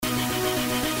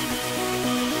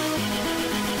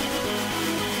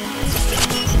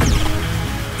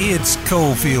It's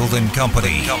Cofield and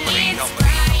Company. Friday,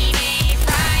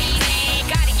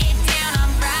 gotta get down on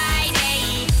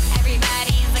Friday.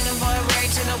 Everybody's looking forward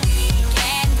to the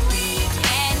weekend.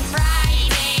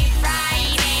 Friday,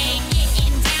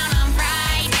 getting down on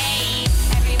Friday.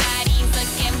 Everybody's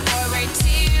looking forward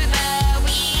to the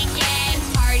weekend.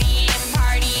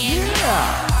 Partying.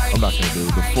 Yeah. I'm not going to do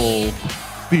the full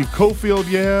Steve Cofield,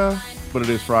 but it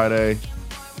is Friday.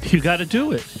 You got to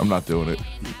do it. I'm not doing it.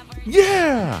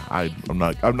 Yeah. I'm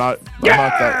not that.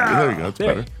 There you go. That's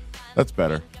better. That's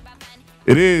better.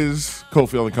 It is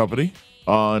Cofield and Company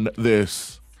on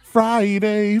this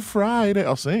Friday.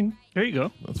 I'll sing. There you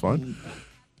go. That's fine.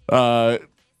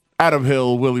 Adam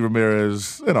Hill, Willie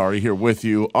Ramirez, and Ari here with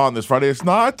you on this Friday. It's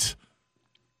not,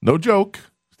 no joke,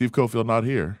 Steve Cofield not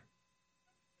here.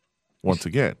 Once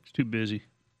again. He's too busy.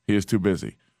 He is too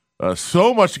busy.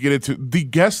 So much to get into. The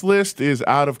guest list is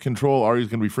out of control. Ari's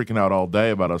going to be freaking out all day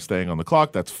about us staying on the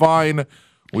clock. That's fine.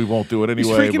 We won't do it anyway.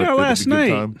 He's freaking but out it'll last be a good night.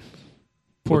 time.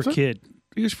 Poor What's that? kid.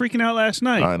 He was freaking out last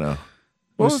night. I know.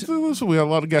 Well, listen, we have a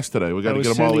lot of guests today. We got to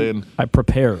get them all in. I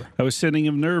prepare. I was sending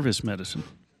him nervous medicine.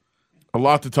 A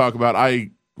lot to talk about.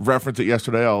 I referenced it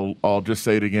yesterday. I'll just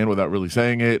say it again without really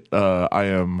saying it. I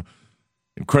am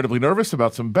incredibly nervous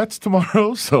about some bets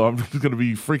tomorrow, so I'm just going to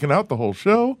be freaking out the whole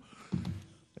show.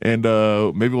 And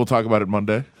maybe we'll talk about it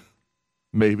Monday.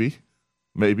 Maybe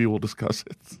we'll discuss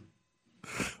it.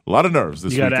 A lot of nerves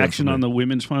this You got weekend action for me. on the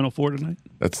women's Final Four tonight?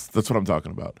 That's what I'm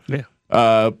talking about. Yeah.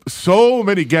 So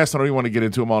many guests. I don't even want to get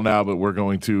into them all now, but we're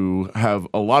going to have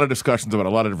a lot of discussions about a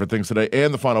lot of different things today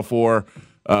and the Final Four.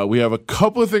 We have a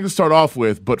couple of things to start off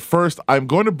with, but first, I'm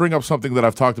going to bring up something that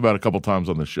I've talked about a couple times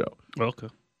on this show. Okay.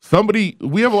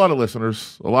 We have a lot of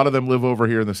listeners. A lot of them live over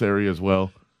here in this area as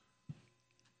well.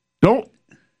 Don't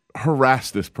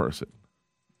harass this person.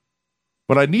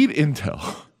 But I need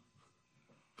intel.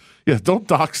 Yeah, don't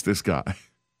dox this guy.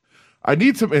 I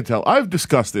need some intel. I've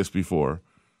discussed this before.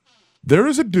 There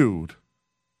is a dude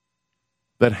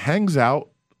that hangs out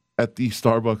at the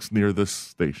Starbucks near this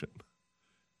station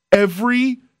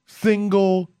every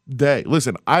single day.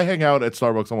 Listen, I hang out at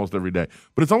Starbucks almost every day,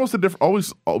 but it's almost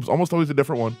always a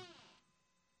different one.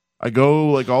 I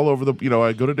go like all over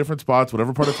I go to different spots,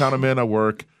 whatever part of town I'm in, I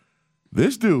work.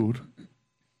 This dude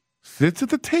sits at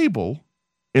the table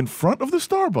in front of the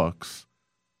Starbucks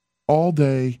all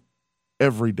day,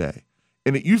 every day.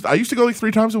 And I used to go like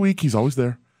 3 times a week. He's always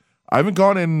there. I haven't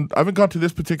gone to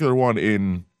this particular one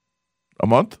in a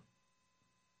month.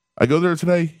 I go there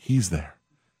today. He's there.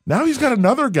 Now he's got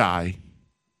another guy.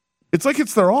 It's like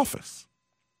it's their office.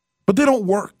 But they don't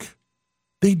work.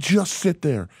 They just sit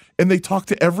there. And they talk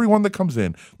to everyone that comes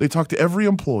in. They talk to every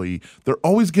employee. They're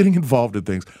always getting involved in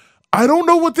things. I don't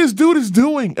know what this dude is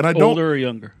doing. And I don't. Older or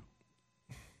younger?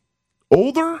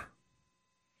 Older?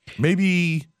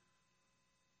 Maybe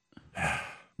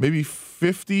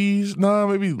 50s. No,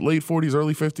 maybe late 40s,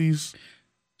 early 50s.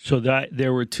 So that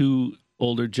there were 2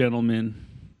 older gentlemen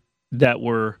that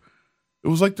were. It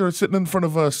was like they're sitting in front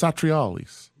of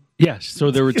Satriali's. Yes.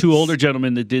 So there were 2 older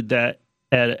gentlemen that did that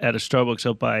at a Starbucks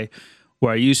up by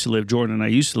where I used to live. Jordan and I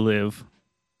used to live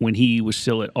when he was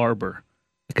still at Arbor,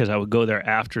 because I would go there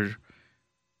after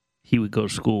he would go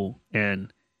to school,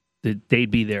 and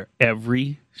they'd be there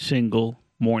every single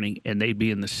morning, and they'd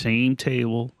be in the same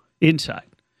table inside,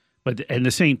 and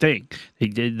the same thing.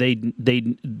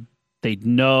 They'd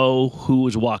know who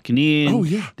was walking in. Oh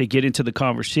yeah. They get into the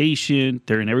conversation.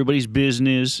 They're in everybody's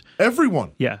business.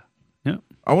 Everyone. Yeah.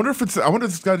 I wonder if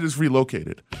this guy just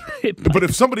relocated. But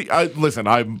if somebody,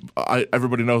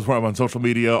 everybody knows where I'm on social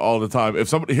media all the time. If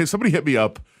somebody hit me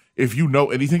up, if you know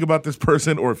anything about this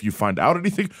person or if you find out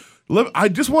anything, I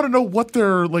just want to know what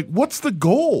they're like. What's the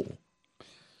goal?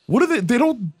 What are they? They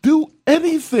don't do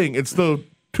anything. It's the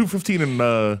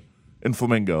 215 in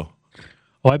Flamingo.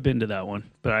 Oh, I've been to that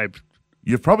one, but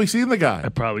You've probably seen the guy.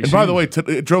 I've probably And seen by the him. way,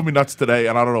 it drove me nuts today,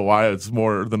 and I don't know why. It's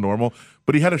more than normal.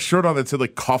 But he had a shirt on that said,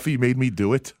 like, coffee made me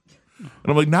do it. And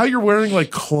I'm like, now you're wearing,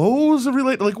 like, clothes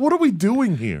related. Like, what are we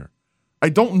doing here? I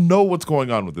don't know what's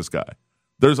going on with this guy.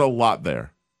 There's a lot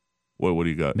there. What do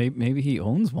you got? Maybe he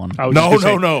owns one. I was just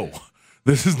gonna say- No.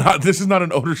 This is not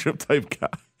an ownership type guy.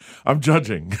 I'm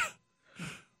judging.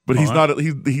 But he's not.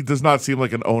 He does not seem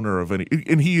like an owner of any.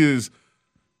 And he is.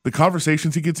 The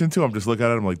conversations he gets into, I'm just looking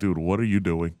at him like, dude, what are you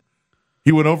doing?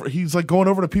 He's like going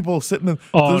over to people sitting in.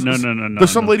 Oh, no.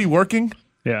 There's some lady working.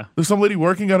 Yeah. There's some lady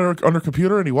working on her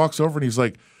computer, and he walks over and he's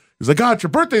like, it's your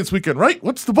birthday this weekend, right?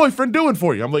 What's the boyfriend doing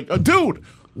for you? I'm like, dude,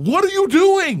 what are you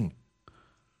doing?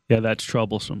 Yeah, that's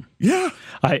troublesome. Yeah.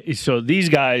 So these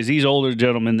guys, these older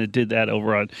gentlemen that did that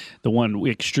over on the one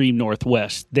extreme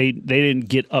Northwest, they didn't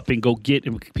get up and go get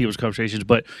in people's conversations,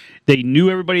 but they knew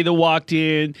everybody that walked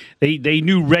in. They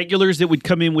knew regulars that would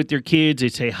come in with their kids.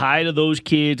 They'd say hi to those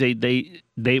kids.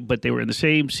 But they were in the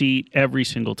same seat every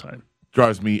single time.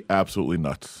 Drives me absolutely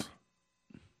nuts.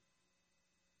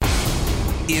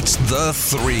 It's the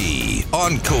 3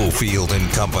 on Cofield and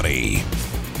Company.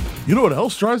 You know what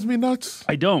else drives me nuts?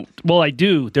 I don't. Well, I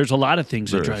do. There's a lot of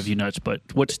things that There drive is. you nuts, but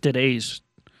what's today's?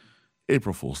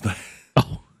 April Fool's Day.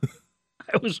 Oh,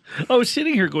 I was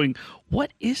sitting here going,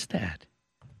 what is that?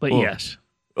 But Well, yes.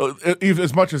 Even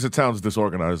as much as it sounds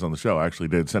disorganized on the show, I actually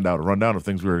did send out a rundown of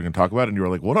things we were going to talk about, and you were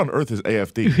like, what on earth is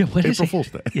AFD? What is April it? Fool's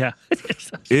Day. Yeah.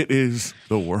 It is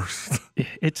the worst.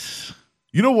 It's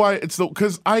You know why? It's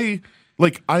because I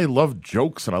love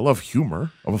jokes and I love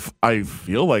humor. I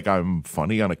feel like I'm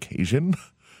funny on occasion,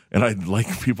 and I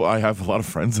like people. I have a lot of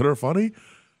friends that are funny.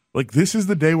 Like, this is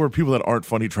the day where people that aren't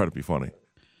funny try to be funny.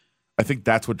 I think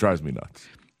that's what drives me nuts.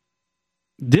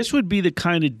 this would be the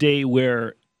kind of day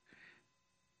where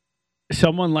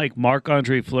someone like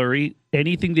Marc-Andre Fleury,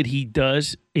 anything that he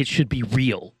does, it should be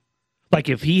real. Like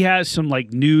if he has some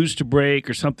like news to break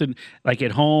or something like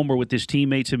at home or with his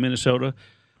teammates in Minnesota,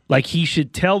 like he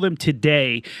should tell them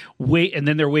today, wait, and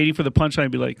then they're waiting for the punchline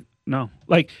and be like, no.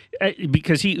 Like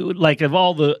because he like of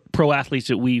all the pro athletes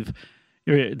that we've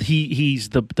he's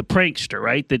the prankster,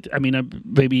 right? That I mean,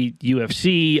 maybe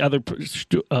UFC,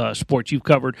 other sports you've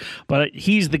covered, but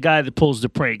he's the guy that pulls the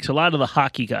pranks. A lot of the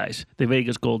hockey guys, the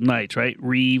Vegas Golden Knights, right?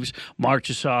 Reeves,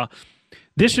 Marchessault.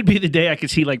 This would be the day I could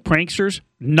see like pranksters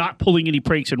not pulling any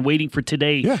pranks and waiting for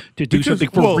today to do something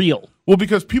for real. Well,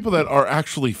 because people that are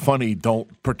actually funny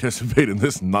don't participate in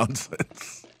this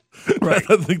nonsense. Right.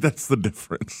 I think that's the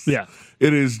difference. Yeah.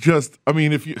 It is just, I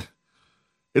mean, if you,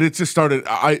 it just started,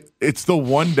 it's the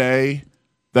one day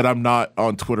that I'm not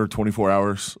on Twitter 24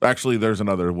 hours. Actually, there's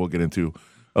another we'll get into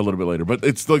a little bit later, but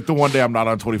it's like the one day I'm not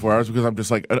on 24 hours because I'm just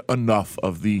like enough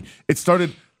of the, it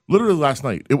started literally last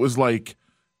night. It was like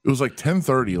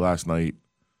 10:30 last night,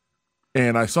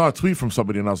 and I saw a tweet from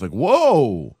somebody, and I was like,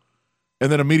 whoa.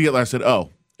 And then immediately I said,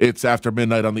 oh, it's after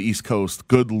midnight on the East Coast.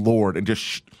 Good Lord. And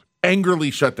just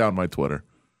angrily shut down my Twitter.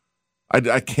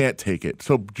 I can't take it.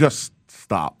 So just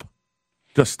stop.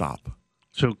 Just stop.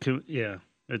 So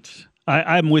it's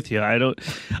I'm with you.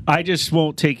 I just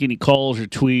won't take any calls or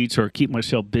tweets or keep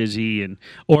myself busy,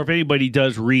 or if anybody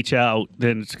does reach out,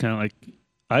 then it's kind of like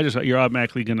you're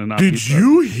automatically going to not. Did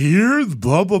you hear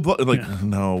blah blah blah? Like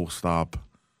no, stop.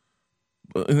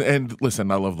 And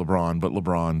listen, I love LeBron, but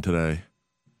LeBron today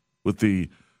with the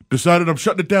decided I'm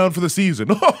shutting it down for the season.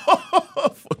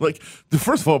 Like,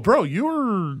 first of all, bro,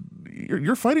 you're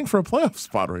fighting for a playoff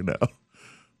spot right now.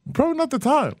 Probably not the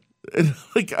time. And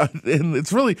and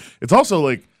it's also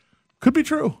like could be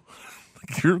true.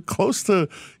 Like you're close to,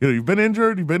 you've been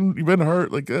injured, you've been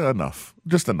hurt. Like enough,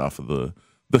 just enough of the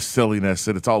silliness,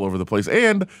 and it's all over the place.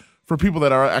 And for people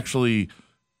that are actually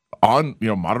on,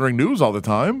 monitoring news all the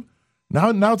time,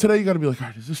 now today you got to be like, all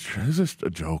right, is this a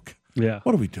joke? Yeah.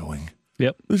 What are we doing?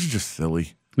 Yep. This is just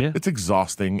silly. Yeah. It's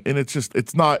exhausting, and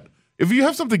it's not. If you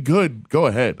have something good, go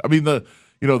ahead. I mean, the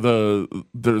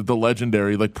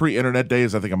legendary, like pre-internet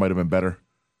days, I think I might have been better.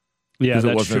 Yeah, because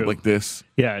that's it wasn't true. like this.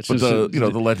 Yeah, it's but just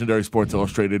the legendary Sports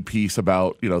Illustrated piece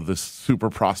about this super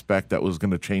prospect that was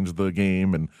going to change the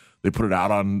game, and they put it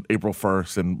out on April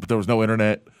 1st, but there was no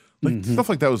internet. Like stuff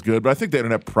like that was good, but I think the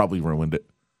internet probably ruined it.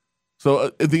 So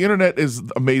the internet is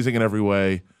amazing in every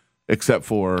way, except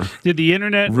for did the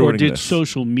internet or ruining did this.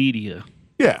 social media?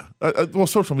 Yeah, well,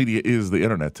 social media is the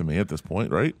internet to me at this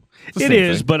point, right? It's the It same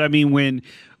is, thing. but I mean, when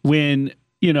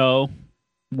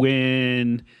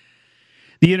the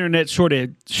internet sort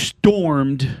of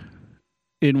stormed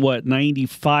in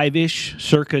 95-ish,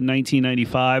 circa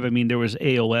 1995. I mean, there was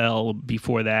AOL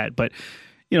before that, but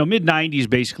mid 90s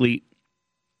basically.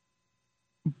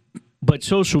 But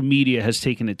social media has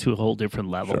taken it to a whole different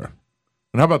level. Sure.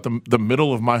 And how about the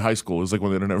middle of my high school is like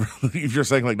when the internet, if you're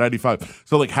saying like 95.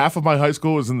 So like half of my high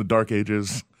school was in the dark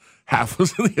ages, half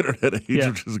was in the internet age,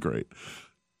 which is great.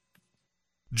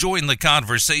 Join the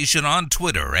conversation on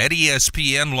Twitter at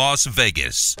ESPN Las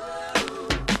Vegas.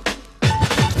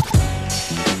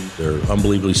 They're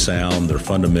unbelievably sound. They're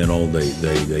fundamental.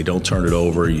 They don't turn it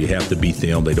over. You have to beat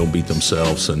them. They don't beat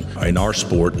themselves. And in our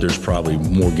sport, there's probably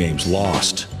more games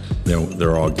lost than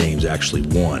there are games actually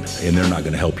won, and they're not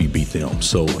going to help you beat them.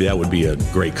 So that would be a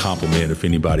great compliment if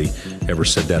anybody ever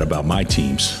said that about my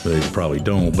teams. They probably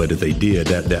don't, but if they did,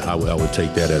 that I would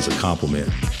take that as a compliment.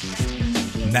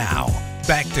 Now,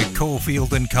 Back to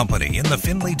Cofield and Company in the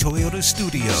Findlay Toyota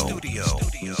studio.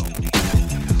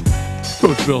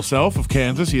 Coach Bill Self of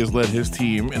Kansas, he has led his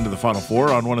team into the Final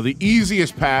Four on one of the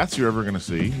easiest paths you're ever going to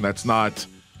see. That's not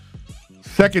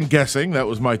second guessing. That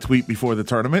was my tweet before the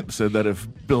tournament. Said that if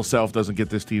Bill Self doesn't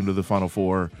get this team to the Final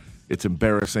Four, it's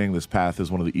embarrassing. This path is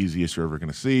one of the easiest you're ever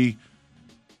going to see.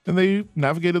 And they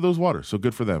navigated those waters, so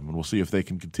good for them. And we'll see if they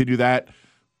can continue that.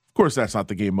 Of course, that's not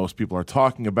the game most people are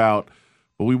talking about.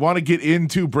 But we want to get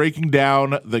into breaking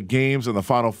down the games in the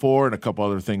Final Four and a couple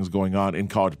other things going on in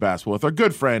college basketball with our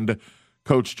good friend,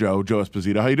 Coach Joe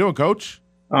Esposito. How you doing, Coach?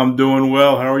 I'm doing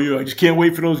well. How are you? I just can't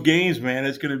wait for those games, man.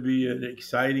 It's going to be an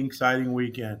exciting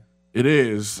weekend. It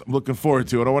is. I'm looking forward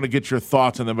to it. I want to get your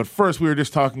thoughts on them. But first, we were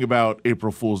just talking about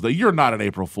April Fool's Day. You're not an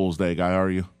April Fool's Day guy, are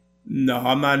you? No,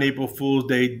 I'm not an April Fool's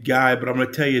Day guy, but I'm going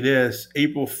to tell you this.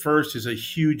 April 1st is a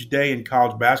huge day in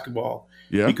college basketball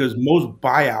because most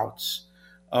buyouts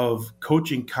of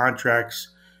coaching contracts,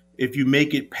 if you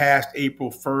make it past April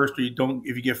 1st or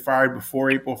if you get fired before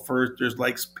April 1st, there's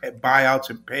like buyouts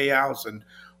and payouts and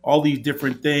all these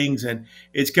different things. And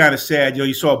it's kind of sad.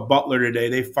 You saw Butler today.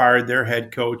 They fired their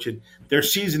head coach and their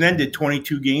season ended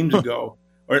 22 games ago,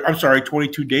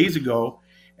 22 days ago.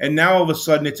 And now all of a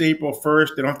sudden it's April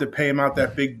 1st. They don't have to pay him out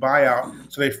that big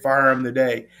buyout, so they fire him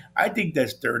today. I think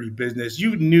that's dirty business.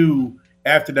 You knew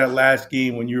after that last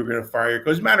game when you were going to fire.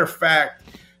 Because as a matter of fact,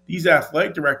 these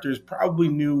athletic directors probably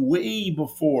knew way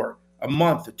before, a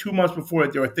month, 2 months before,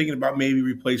 that they were thinking about maybe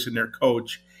replacing their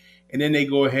coach. And then they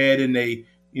go ahead and they,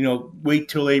 wait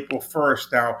till April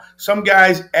 1st. Now, some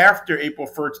guys after April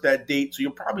 1st, that date, so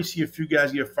you'll probably see a few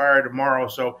guys get fired tomorrow.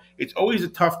 So it's always a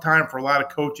tough time for a lot of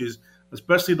coaches,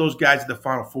 especially those guys at the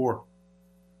Final Four.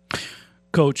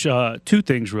 Coach, two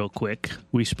things real quick.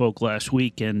 We spoke last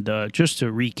week, and just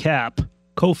to recap,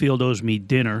 Cofield owes me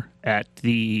dinner at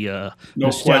the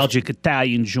nostalgic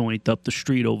Italian joint up the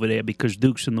street over there because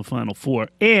Duke's in the Final Four.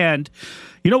 And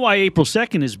you know why April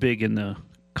 2nd is big in the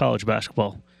college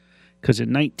basketball? Because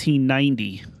in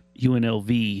 1990,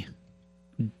 UNLV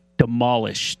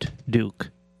demolished Duke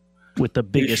with the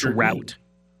biggest rout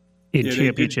in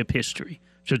championship history.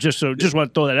 So just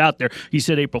want to throw that out there. You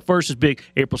said April 1st is big.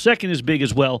 April 2nd is big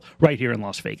as well, right here in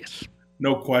Las Vegas.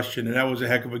 No question. And that was a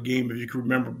heck of a game. If you can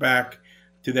remember back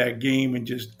to that game, and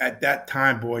just at that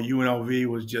time, boy, UNLV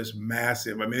was just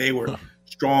massive. I mean, they were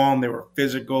strong. They were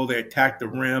physical. They attacked the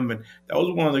rim. And that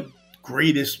was one of the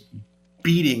greatest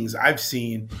beatings I've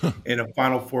seen in a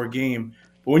Final Four game.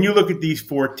 But when you look at these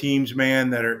four teams,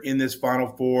 man, that are in this Final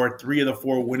Four, 3 of the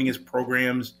 4 winningest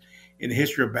programs in the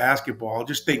history of basketball,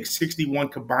 just think 61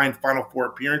 combined Final Four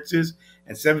appearances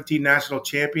and 17 national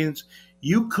champions.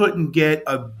 You couldn't get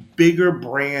a bigger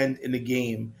brand in the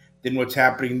game than what's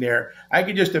happening there. I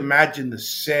can just imagine the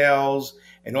sales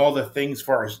and all the things as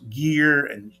far as gear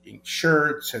and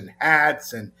shirts and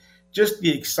hats and just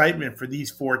the excitement for these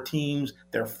 4 teams,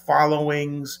 their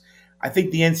followings. I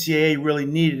think the NCAA really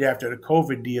needed after the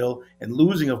COVID deal and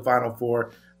losing a Final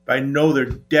Four, but I know they're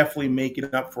definitely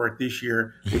making up for it this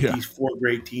year with these 4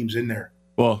 great teams in there.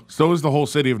 Well, so is the whole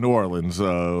city of New Orleans.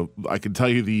 I can tell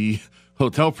you the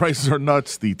hotel prices are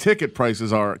nuts. The ticket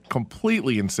prices are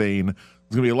completely insane.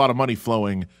 There's going to be a lot of money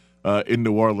flowing in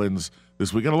New Orleans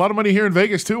this weekend. A lot of money here in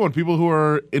Vegas, too, on people who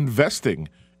are investing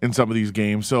in some of these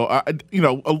games. So,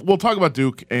 we'll talk about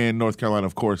Duke and North Carolina,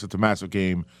 of course. It's a massive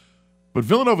game. But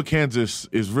Villanova, Kansas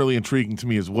is really intriguing to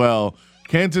me as well.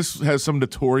 Kansas has some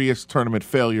notorious tournament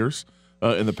failures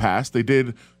in the past. They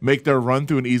did make their run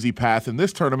through an easy path in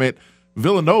this tournament.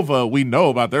 Villanova, we know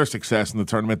about their success in the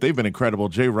tournament. They've been incredible.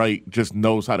 Jay Wright just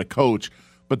knows how to coach.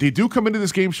 But they do come into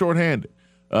this game shorthanded,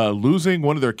 losing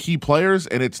one of their key players,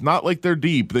 and it's not like they're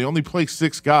deep. They only play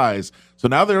 6 guys. So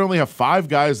now they only have 5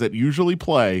 guys that usually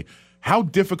play. How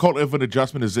difficult of an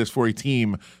adjustment is this for a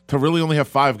team to really only have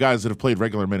 5 guys that have played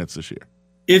regular minutes this year?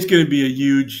 It's going to be a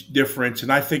huge difference.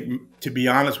 And I think, to be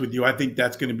honest with you, I think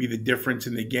that's going to be the difference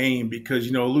in the game because,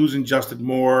 losing Justin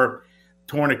Moore,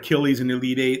 torn Achilles in the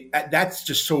Elite Eight, that's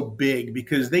just so big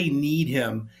because they need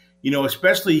him.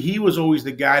 Especially he was always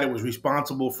the guy that was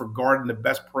responsible for guarding the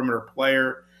best perimeter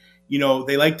player.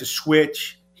 They like to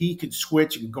switch. He could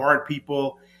switch and guard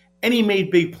people. And he made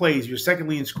big plays. Your second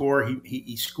leading scorer,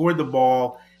 he scored the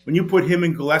ball. When you put him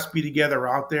and Gillespie together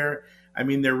out there, I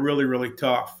mean, they're really, really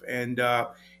tough. And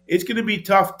it's going to be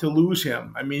tough to lose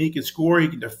him. I mean, he can score, he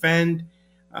can defend.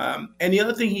 And the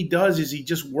other thing he does is he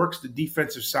just works the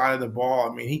defensive side of the ball.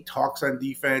 I mean, he talks on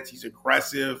defense. He's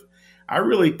aggressive. I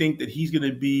really think that he's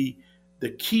going to be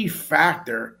the key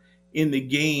factor in the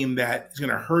game that is going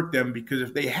to hurt them because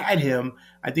if they had him,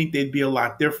 I think they'd be a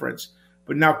lot different.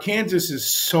 But now Kansas is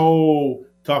so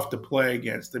tough to play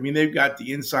against. I mean, they've got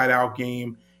the inside-out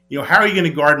game. You know, how are you going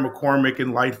to guard McCormick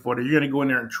and Lightfoot? Are you going to go in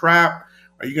there and trap?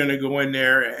 Are you going to go in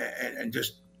there and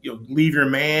just leave your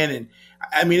man? And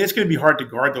I mean, it's going to be hard to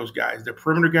guard those guys. The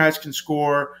perimeter guys can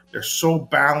score. They're so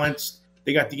balanced.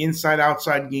 They got the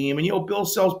inside-outside game. And, Bill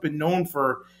Self's been known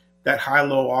for that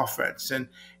high-low offense. And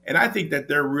I think that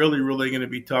they're really, really going to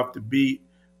be tough to beat.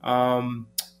 And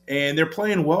they're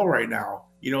playing well right now.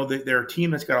 They're a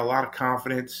team that's got a lot of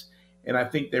confidence, and I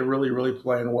think they're really, really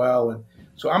playing well. And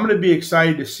so I'm going to be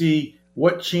excited to see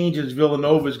what changes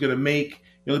Villanova is going to make.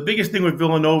 The biggest thing with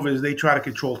Villanova is they try to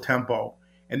control tempo,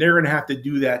 and they're going to have to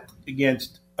do that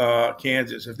against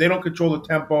Kansas. If they don't control the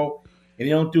tempo and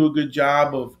they don't do a good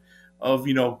job of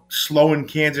slowing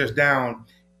Kansas down,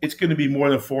 it's going to be more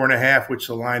than 4.5, which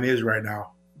the line is right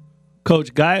now.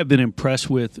 Coach, guy I've been impressed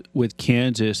with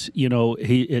Kansas.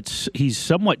 He's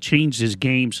somewhat changed his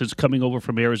game since coming over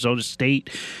from Arizona State.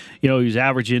 He's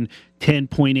averaging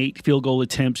 10.8 field goal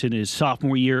attempts in his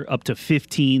sophomore year, up to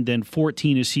 15, then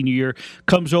 14 his senior year.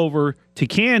 Comes over to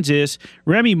Kansas.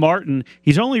 Remy Martin,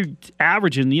 he's only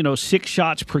averaging 6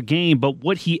 shots per game, but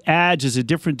what he adds is a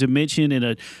different dimension and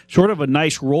a sort of a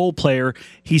nice role player.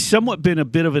 He's somewhat been a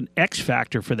bit of an X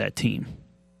factor for that team.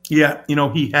 Yeah,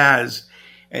 he has.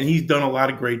 And he's done a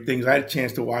lot of great things. I had a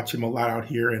chance to watch him a lot out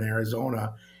here in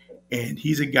Arizona, and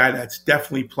he's a guy that's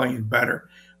definitely playing better.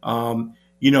 And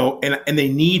they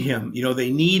need him. They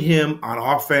need him on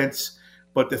offense.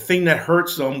 But the thing that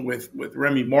hurts them with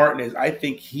Remy Martin is I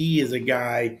think he is a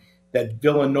guy that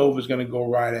Villanova is going to go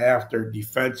right after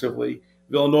defensively.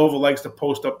 Villanova likes to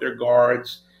post up their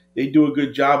guards. They do a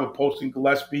good job of posting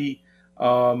Gillespie.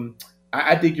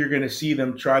 I think you're going to see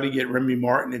them try to get Remy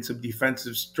Martin in some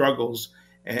defensive struggles.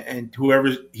 And whoever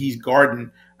he's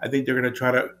guarding, I think they're going to try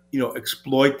to,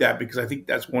 exploit that, because I think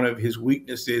that's one of his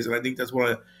weaknesses. And I think that's one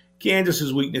of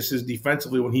Kansas's weaknesses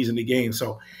defensively when he's in the game.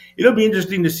 So it'll be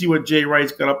interesting to see what Jay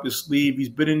Wright's got up his sleeve. He's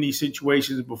been in these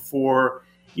situations before,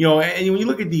 and when you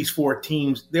look at these 4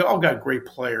 teams, they all got great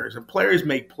players, and players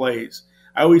make plays.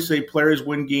 I always say players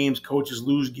win games, coaches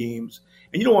lose games.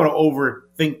 And you don't want to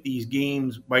overthink these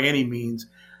games by any means.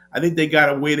 I think they got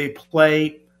a way they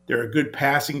play. They're a good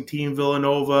passing team,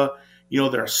 Villanova.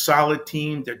 They're a solid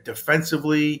team. They're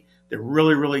defensively. They're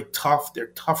really, really tough.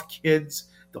 They're tough kids.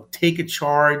 They'll take a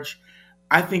charge.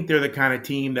 I think they're the kind of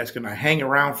team that's going to hang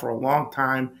around for a long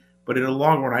time. But in the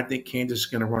long run, I think Kansas is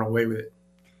going to run away with it.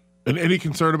 And any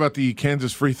concern about the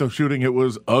Kansas free throw shooting? It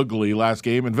was ugly last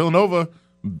game. And Villanova,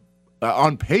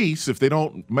 on pace, if they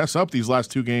don't mess up these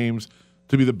last 2 games,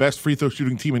 to be the best free throw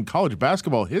shooting team in college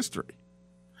basketball history.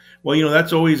 Well,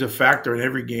 that's always a factor in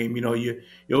every game. You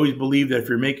always believe that if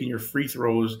you're making your free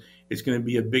throws, it's going to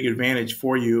be a big advantage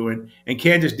for you. And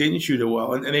Kansas didn't shoot it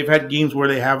well. And they've had games where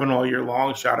they haven't all year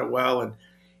long shot it well. And,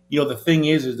 the thing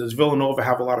is does Villanova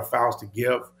have a lot of fouls to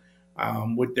give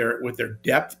with their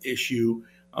depth issue?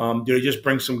 Do they just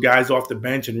bring some guys off the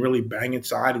bench and really bang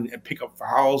inside and pick up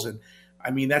fouls? And, I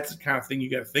mean, that's the kind of thing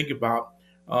you got to think about.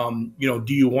 Do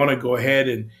you want to go ahead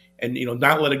and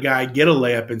not let a guy get a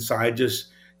layup inside, just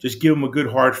give them a good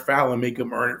hard foul and make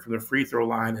them earn it from the free throw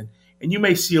line. And you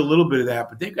may see a little bit of that,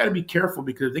 but they've got to be careful,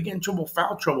 because if they get in trouble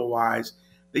foul trouble-wise,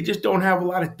 they just don't have a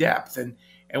lot of depth. And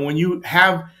when you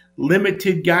have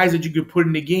limited guys that you can put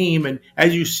in the game, and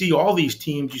as you see all these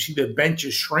teams, you see the bench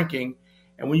is shrinking.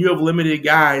 And when you have limited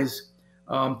guys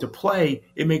to play,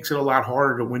 it makes it a lot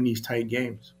harder to win these tight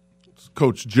games.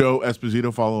 Coach Joe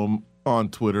Esposito, follow him on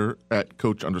Twitter at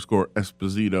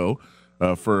Coach_Esposito.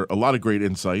 For a lot of great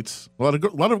insights, a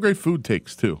lot of great food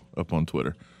takes too up on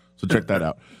Twitter. So check that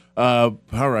out.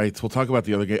 All right, we'll talk about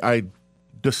the other game. I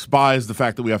despise the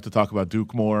fact that we have to talk about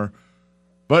Duke more,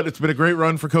 but it's been a great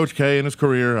run for Coach K in his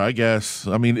career, I guess.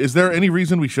 I mean, is there any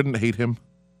reason we shouldn't hate him?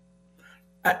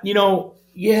 I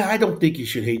don't think you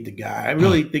should hate the guy. I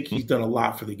really think he's done a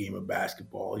lot for the game of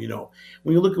basketball. When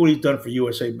you look at what he's done for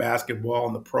USA Basketball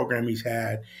and the program he's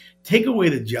had, take away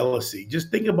the jealousy. Just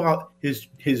think about his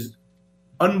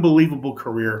unbelievable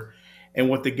career and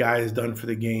what the guy has done for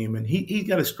the game. And he's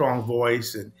got a strong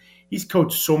voice, and he's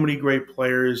coached so many great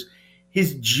players.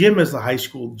 His gym is the high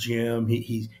school gym.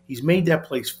 He's made that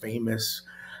place famous.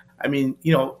 I mean,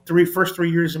 first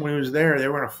 3 years when he was there, they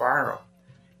were going to fire him.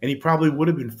 And he probably would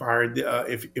have been fired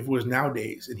if it was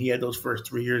nowadays. And he had those first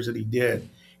 3 years that he did.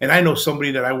 And I know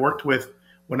somebody that I worked with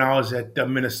when I was at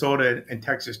Minnesota and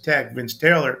Texas Tech, Vince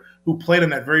Taylor, who played on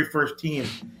that very first team.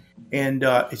 And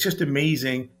it's just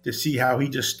amazing to see how he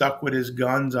just stuck with his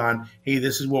guns on, hey,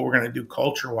 this is what we're going to do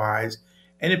culture-wise.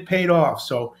 And it paid off.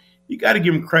 So you got to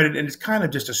give him credit. And it's kind of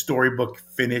just a storybook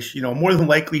finish. More than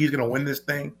likely he's going to win this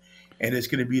thing. And it's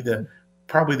going to be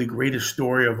probably the greatest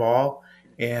story of all.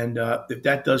 And if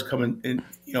that does come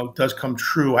does come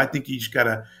true, I think you just got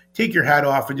to take your hat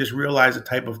off and just realize the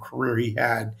type of career he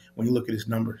had when you look at his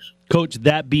numbers. Coach,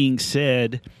 that being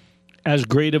said, as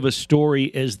great of a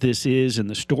story as this is, and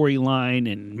the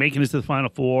storyline and making it to the Final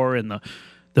Four and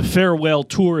the farewell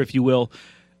tour, if you will,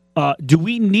 do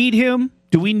we need him?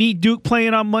 Do we need Duke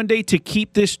playing on Monday to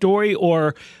keep this story,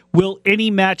 or will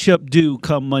any matchup do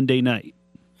come Monday night?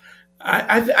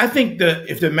 I think that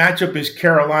if the matchup is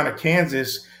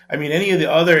Carolina-Kansas, I mean, any of the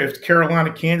other, if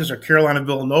Carolina-Kansas or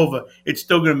Carolina-Villanova, it's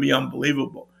still going to be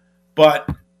unbelievable. But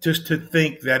just to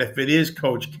think that if it is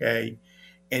Coach K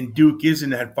and Duke is in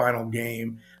that final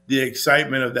game, the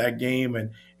excitement of that game,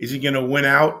 and is he going to win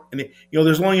out? And,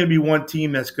 there's only going to be one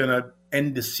team that's going to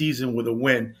end the season with a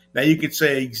win. Now, you could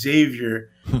say Xavier,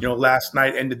 last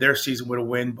night ended their season with a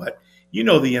win, but the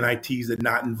NIT's the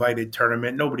not invited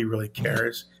tournament. Nobody really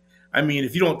cares. I mean,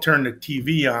 if you don't turn the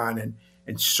TV on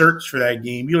and search for that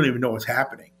game, you don't even know what's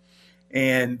happening.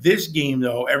 And this game,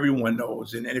 though, everyone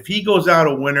knows. And if he goes out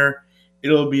a winner,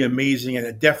 it'll be amazing, and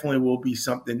it definitely will be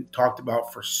something talked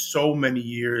about for so many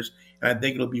years. And I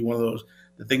think it'll be one of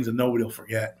the things that nobody will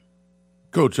forget.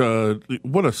 Coach,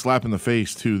 what a slap in the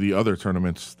face to the other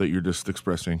tournaments that you're just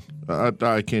expressing.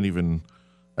 I can't even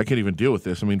deal with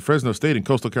this. I mean, Fresno State and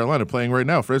Coastal Carolina playing right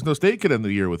now. Fresno State could end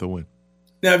the year with a win.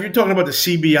 Now, if you're talking about the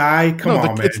CBI, come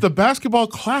on, man. It's the basketball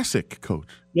classic, Coach.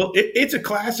 Well, it's a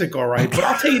classic, all right. But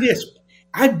I'll tell you this.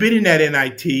 I've been in that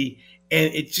NIT,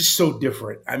 and it's just so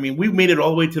different. I mean, we made it all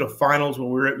the way to the finals when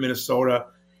we were at Minnesota,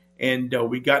 and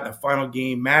we got in the final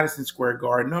game, Madison Square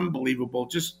Garden. Unbelievable.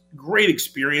 Just great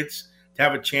experience to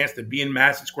have a chance to be in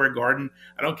Madison Square Garden.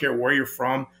 I don't care where you're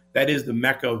from. That is the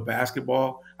mecca of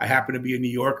basketball. I happen to be a New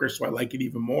Yorker, so I like it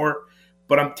even more.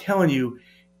 But I'm telling you,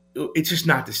 it's just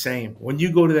not the same. When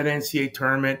you go to that NCAA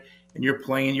tournament and you're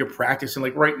playing, you're practicing.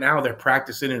 Like right now, they're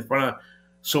practicing in front of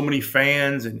so many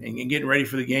fans and getting ready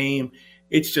for the game.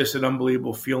 It's just an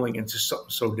unbelievable feeling. It's just something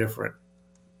so different.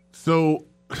 So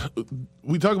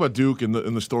we talk about Duke and the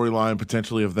storyline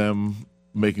potentially of them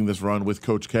making this run with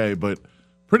Coach K, but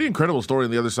pretty incredible story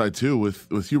on the other side too,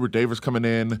 with Hubert Davis coming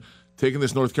in, taking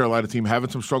this North Carolina team, having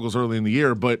some struggles early in the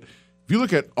year, but if you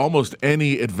look at almost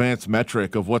any advanced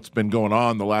metric of what's been going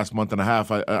on the last month and a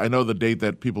half, I know the date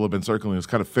that people have been circling is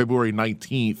kind of February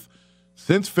 19th.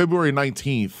 Since February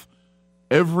 19th,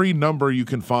 every number you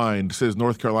can find says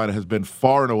North Carolina has been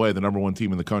far and away the number one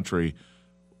team in the country.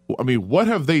 I mean, what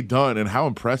have they done, and how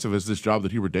impressive is this job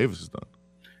that Hubert Davis has done?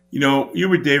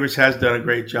 Hubert Davis has done a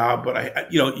great job,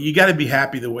 but you got to be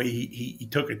happy the way he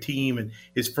took a team in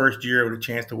his first year with a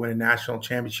chance to win a national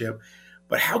championship.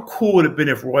 But how cool would it have been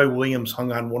if Roy Williams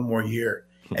hung on one more year,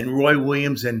 and Roy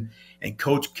Williams and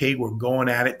Coach K were going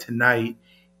at it tonight,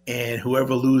 and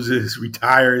whoever loses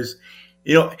retires.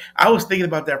 I was thinking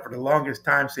about that for the longest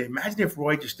time, saying, imagine if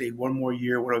Roy just stayed one more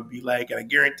year, what it would be like. And I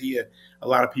guarantee you a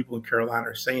lot of people in Carolina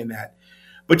are saying that.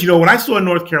 But, when I saw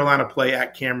North Carolina play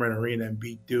at Cameron Arena and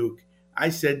beat Duke, I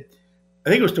said, I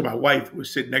think it was to my wife who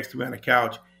was sitting next to me on the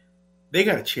couch, they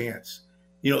got a chance.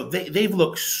 They've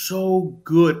looked so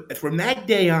good. From that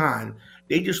day on,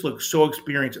 they just look so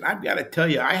experienced. And I've got to tell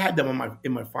you, I had them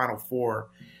in my Final Four.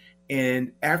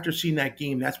 And after seeing that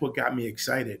game, that's what got me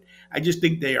excited. I just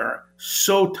think they are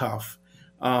so tough.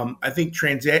 I think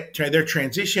their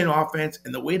transition offense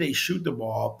and the way they shoot the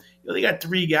ball, they got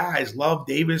three guys, Love,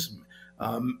 Davis,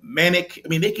 Manick. I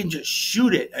mean, they can just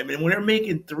shoot it. I mean, when they're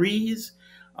making threes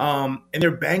and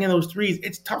they're banging those threes,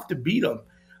 it's tough to beat them.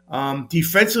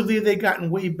 Defensively, they've gotten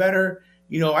way better.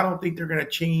 I don't think they're going to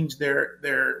change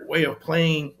their way of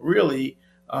playing really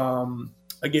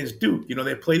against Duke.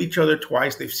 They played each other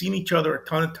twice. They've seen each other a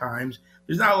ton of times.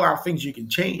 There's not a lot of things you can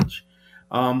change.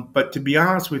 But to be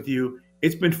honest with you,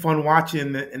 it's been fun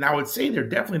watching. And I would say they're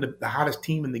definitely the hottest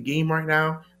team in the game right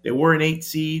now. They were an 8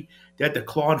 seed. They had to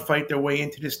claw and fight their way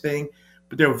into this thing.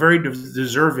 But they're very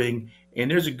deserving.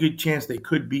 And there's a good chance they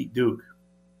could beat Duke.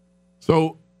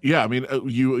 So, yeah, I mean,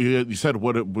 you said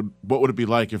what would it be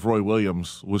like if Roy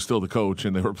Williams was still the coach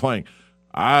and they were playing?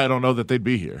 I don't know that they'd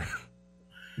be here.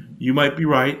 You might be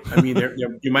right. I mean,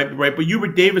 you might be right. But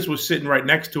Hubert Davis was sitting right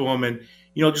next to him, and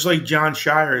just like John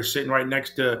Shire is sitting right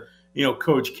next to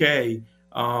Coach K.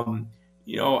 I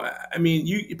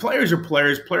mean, players are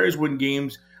players. Players win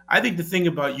games. I think the thing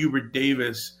about Hubert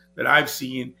Davis that I've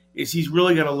seen is he's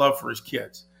really got a love for his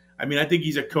kids. I mean, I think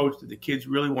he's a coach that the kids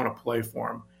really want to play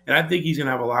for him. And I think he's going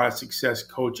to have a lot of success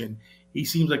coaching. He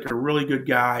seems like a really good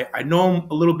guy. I know him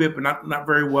a little bit, but not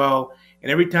very well. And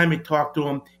every time you talk to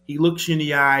him, he looks you in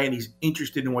the eye and he's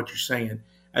interested in what you're saying,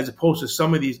 as opposed to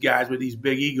some of these guys with these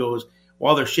big egos.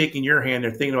 While they're shaking your hand,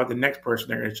 they're thinking about the next person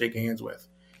they're going to shake hands with.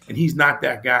 And he's not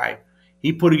that guy.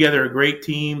 He put together a great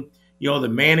team. The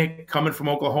Manic coming from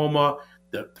Oklahoma,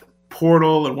 the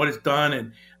portal and what it's done.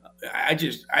 And I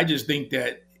just think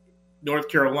that North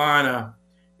Carolina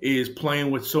is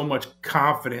playing with so much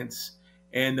confidence.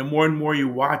 And the more and more you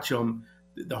watch them,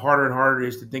 the harder and harder it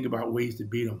is to think about ways to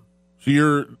beat them.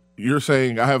 So you're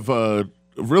saying, I have a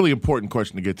really important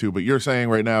question to get to, but you're saying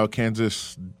right now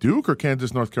Kansas Duke or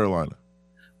Kansas North Carolina?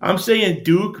 I'm saying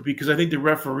Duke because I think the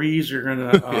referees are going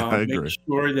to make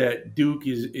sure that Duke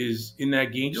is in that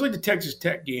game, just like the Texas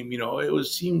Tech game. It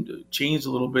seemed to change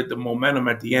a little bit, the momentum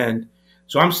at the end.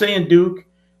 So I'm saying Duke,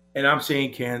 and I'm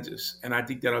saying Kansas, and I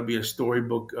think that'll be a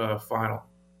storybook final.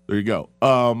 There you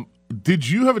go. Did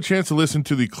you have a chance to listen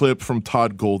to the clip from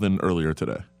Todd Golden earlier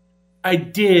today? I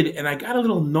did, and I got a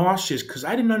little nauseous because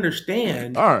I didn't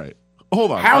understand. All right.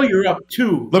 Hold on. How you're up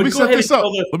 2. Let me set this up.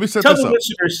 Tell the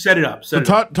listeners, set it up. So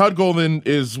Todd Golden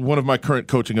is one of my current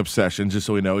coaching obsessions, just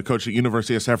so we know. He coached at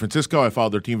University of San Francisco. I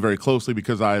followed their team very closely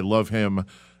because I love him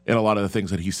and a lot of the things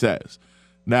that he says.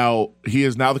 Now, he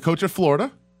is now the coach at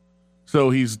Florida, so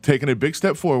he's taken a big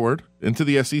step forward into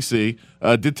the SEC.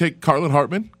 Did take Carlin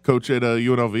Hartman, coach at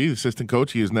UNLV, assistant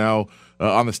coach. He is now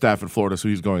on the staff at Florida, so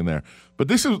he's going there. But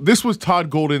this was Todd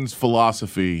Golden's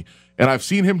philosophy, and I've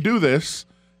seen him do this,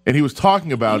 and he was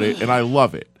talking about it, and I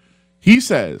love it. He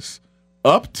says,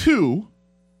 up 2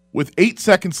 with 8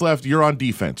 seconds left, you're on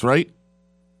defense, right?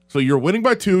 So you're winning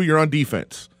by 2, you're on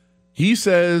defense. He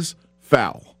says,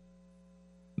 foul.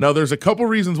 Now, there's a couple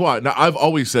reasons why. Now, I've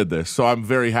always said this, so I'm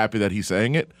very happy that he's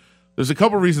saying it. There's a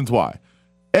couple reasons why.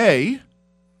 A,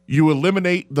 you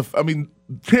eliminate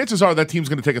chances are that team's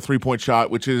going to take a 3-point shot,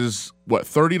 which is,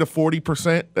 30 to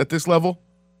 40% at this level,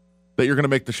 that you're going to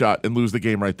make the shot and lose the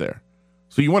game right there.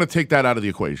 So you want to take that out of the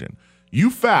equation. You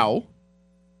foul,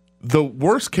 the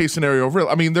worst case scenario,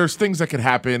 there's things that could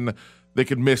happen. They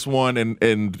could miss one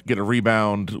and get a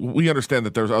rebound. We understand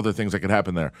that there's other things that could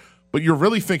happen there. But you're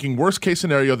really thinking worst case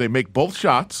scenario, they make both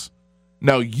shots.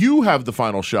 Now you have the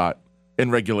final shot in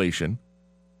regulation.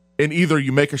 And either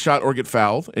you make a shot or get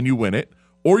fouled and you win it,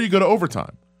 or you go to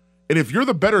overtime. And if you're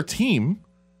the better team,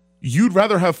 you'd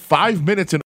rather have 5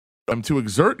 minutes in to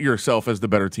exert yourself as the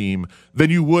better team than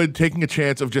you would taking a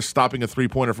chance of just stopping a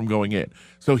 3-pointer from going in.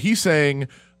 So he's saying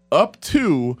up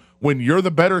to when you're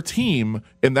the better team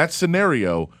in that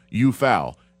scenario, you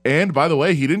foul. And by the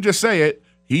way, he didn't just say it.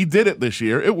 He did it this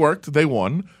year. It worked. They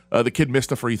won. The kid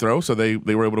missed a free throw, so they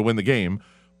were able to win the game.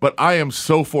 But I am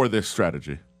so for this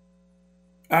strategy.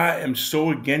 I am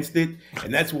so against it,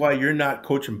 and that's why you're not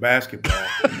coaching basketball.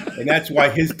 And that's why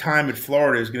his time at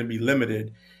Florida is going to be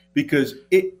limited. Because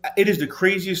it is the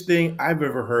craziest thing I've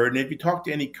ever heard. And if you talk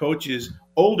to any coaches,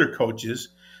 older coaches,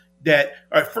 that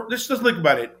let's just think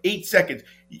about it. 8 seconds.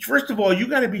 First of all, you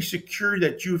got to be secure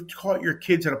that you've taught your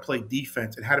kids how to play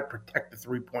defense and how to protect the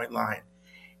 3-point line.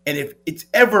 And if it's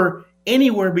ever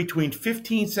anywhere between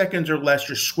 15 seconds or less,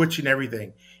 you're switching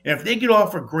everything. And if they get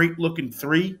off a great looking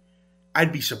 3,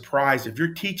 I'd be surprised. If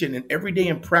you're teaching and every day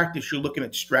in practice, you're looking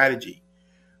at strategy.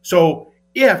 So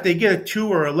yeah, if they get a 2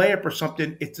 or a layup or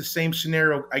something, it's the same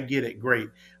scenario. I get it. Great.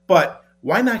 But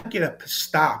why not get a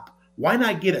stop? Why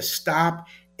not get a stop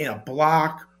in a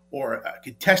block or a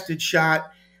contested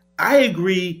shot? I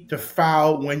agree to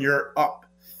foul when you're up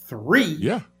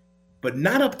 3, but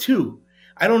not up 2.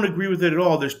 I don't agree with it at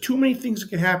all. There's too many things that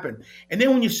can happen. And then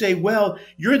when you say, well,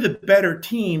 you're the better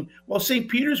team, well, St.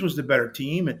 Peter's was the better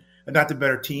team and not the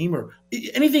better team, or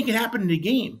anything can happen in the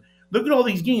game. Look at all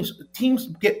these games. Teams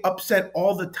get upset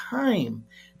all the time.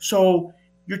 So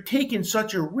you're taking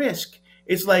such a risk.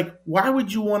 It's like, why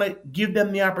would you want to give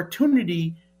them the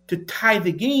opportunity to tie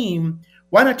the game?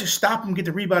 Why not just stop them, get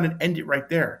the rebound, and end it right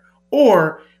there?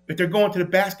 Or if they're going to the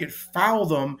basket, foul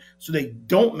them so they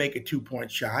don't make a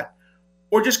 2-point shot,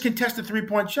 or just contest a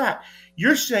 3-point shot.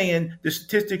 You're saying the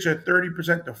statistics are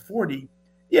 30% to 40%.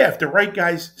 Yeah, if the right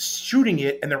guy's shooting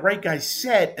it and the right guy's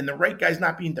set and the right guy's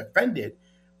not being defended.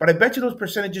 But I bet you those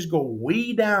percentages go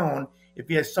way down if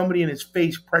he has somebody in his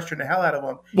face pressuring the hell out of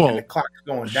him and the clock's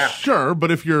going down. Sure,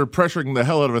 but if you're pressuring the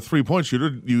hell out of a 3-point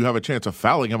shooter, you have a chance of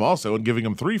fouling him also and giving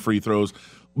him 3 free throws.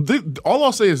 All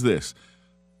I'll say is this.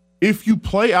 If you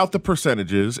play out the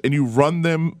percentages and you run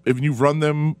them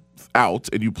out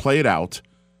and you play it out,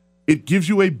 it gives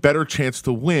you a better chance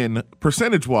to win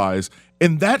percentage-wise,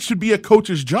 and that should be a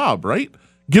coach's job, right?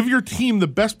 Give your team the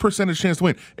best percentage chance to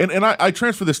win. And I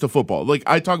transfer this to football. Like,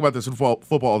 I talk about this in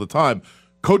football all the time.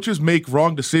 Coaches make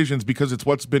wrong decisions because it's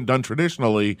what's been done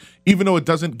traditionally, even though it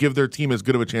doesn't give their team as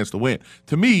good of a chance to win.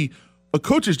 To me, a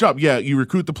coach's job, you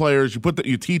recruit the players,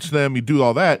 you teach them, you do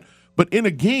all that. But in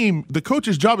a game, the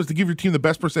coach's job is to give your team the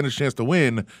best percentage chance to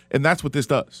win, and that's what this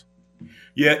does.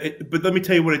 Yeah, but let me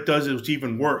tell you what it does. It's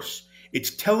even worse.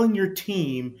 It's telling your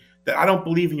team that I don't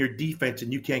believe in your defense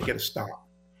and you can't get a stop.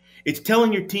 It's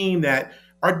telling your team that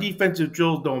our defensive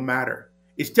drills don't matter.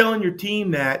 It's telling your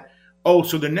team that, oh,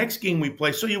 so the next game we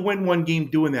play, so you win one game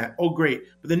doing that. Oh, great.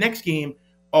 But the next game,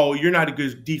 oh, you're not a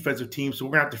good defensive team, so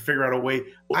we're going to have to figure out a way.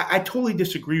 I totally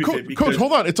disagree with it. Because, Coach,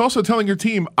 hold on. It's also telling your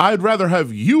team, I'd rather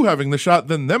have you having the shot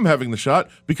than them having the shot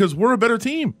because we're a better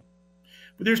team.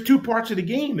 But there's two parts of the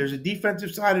game. There's a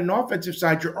defensive side and an offensive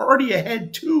side. You're already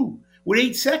ahead 2 with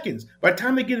 8 seconds. By the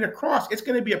time they get it across, it's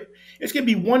going to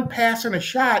be one pass and a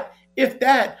shot. If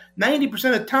that,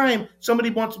 90% of the time, somebody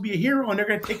wants to be a hero and they're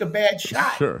going to take a bad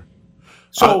shot. Sure.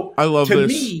 So I love to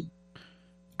this. me,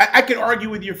 I could argue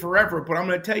with you forever, but I'm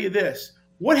going to tell you this.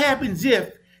 What happens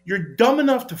if you're dumb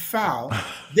enough to foul,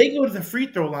 they go to the free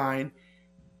throw line,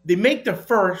 they make the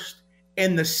first,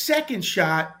 and the second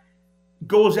shot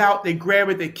goes out, they grab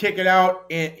it, they kick it out,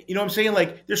 and you know what I'm saying?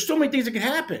 Like, there's so many things that can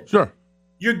happen. Sure.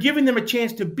 You're giving them a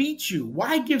chance to beat you.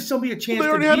 Why give somebody a chance to beat you? They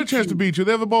already had a chance to beat you.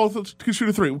 They have the ball to shoot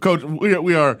a 3. Coach,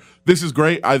 we are. This is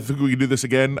great. I think we can do this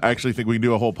again. I actually think we can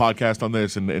do a whole podcast on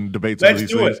this and debate some of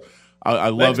these things. I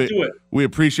love it. We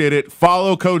appreciate it.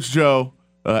 Follow Coach Joe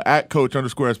at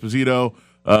Coach_Esposito.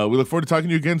 We look forward to talking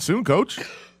to you again soon, Coach.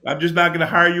 I'm just not going to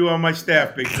hire you on my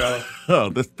staff, big fella. Oh,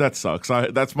 that sucks.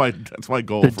 That's my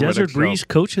goal. The for Desert Breeze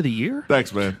Coach of the Year?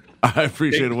 Thanks, man. I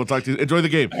appreciate it. We'll talk to you. Enjoy the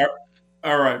game.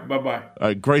 All right.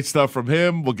 Bye-bye. Great stuff from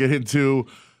him. We'll get into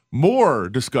more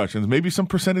discussions, maybe some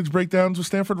percentage breakdowns with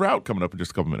Stanford Route coming up in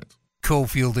just a couple minutes.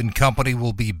 Cofield and Company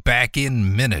will be back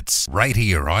in minutes right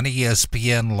here on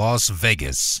ESPN Las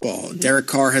Vegas. Well, Derek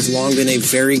Carr has long been a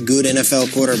very good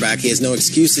NFL quarterback. He has no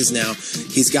excuses now.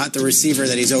 He's got the receiver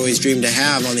that he's always dreamed to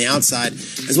have on the outside,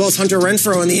 as well as Hunter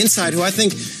Renfrow on the inside, who I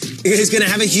think is going to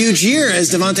have a huge year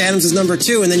as Devonta Adams is number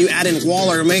 2, and then you add in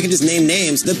Waller, and we can just name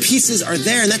names. The pieces are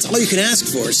there, and that's all you can ask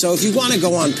for. So if you want to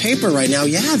go on paper right now,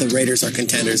 yeah, the Raiders are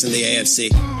contenders in the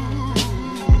AFC.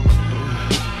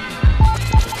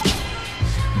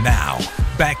 Now,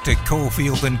 back to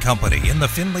Cofield and Company in the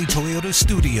Findlay Toyota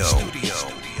studio.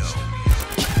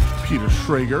 Peter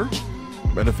Schrager,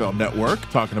 NFL Network,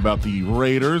 talking about the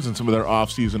Raiders and some of their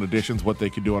offseason additions, what they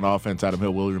can do on offense. Adam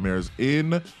Hill, Willie Ramirez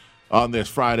in on this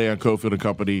Friday on Cofield and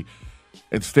Company.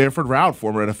 And Stanford Route,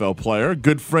 former NFL player,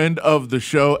 good friend of the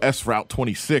show,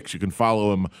 SRoute26. You can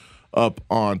follow him up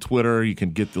on Twitter. You can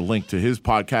get the link to his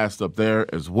podcast up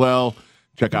there as well.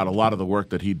 Check out a lot of the work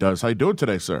that he does. How you doing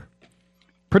today, sir?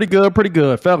 Pretty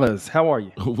good, fellas. How are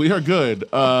you? We are good.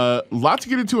 Lot to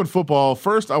get into in football.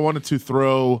 First, I wanted to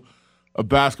throw a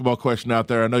basketball question out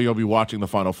there. I know you'll be watching the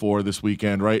Final Four this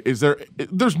weekend, right?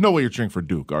 There's no way you're cheering for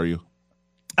Duke, are you?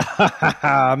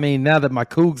 I mean, now that my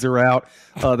Cougs are out,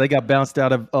 they got bounced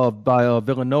out by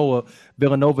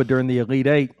Villanova during the Elite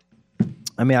Eight.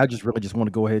 I mean, I just want to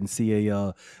go ahead and see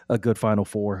a good Final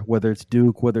Four, whether it's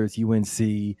Duke, whether it's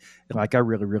UNC. Like, I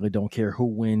really don't care who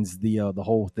wins the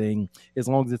whole thing, as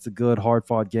long as it's a good,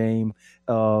 hard-fought game.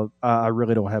 I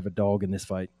really don't have a dog in this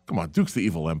fight. Come on, Duke's the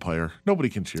evil empire. Nobody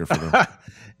can cheer for them.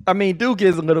 I mean, Duke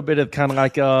is a little bit of kind of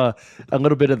like a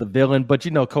little bit of the villain, but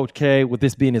Coach K, with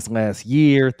this being his last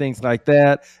year, things like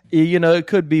that, it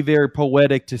could be very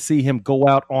poetic to see him go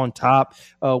out on top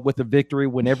with a victory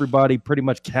when everybody pretty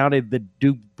much counted the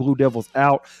Duke Blue Devils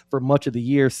out for much of the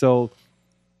year. So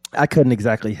I couldn't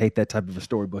exactly hate that type of a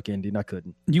storybook ending. I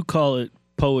couldn't. You call it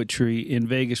poetry. In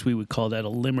Vegas, we would call that a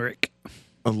limerick.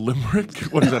 A limerick?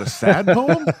 What is that? A sad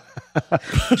poem?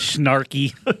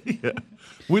 Snarky. Yeah.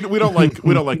 We don't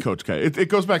like Coach K. It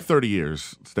goes back 30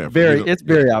 years, Stanford. It's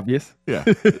very obvious. Yeah,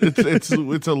 it's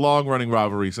a long running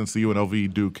rivalry since the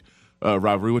UNLV Duke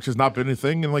rivalry, which has not been a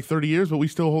thing in like 30 years, but we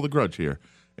still hold a grudge here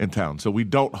in town. So we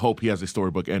don't hope he has a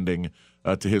storybook ending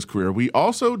to his career. We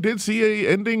also did see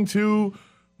a ending to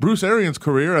Bruce Arians'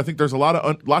 career. I think there's a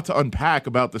lot to unpack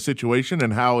about the situation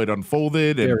and how it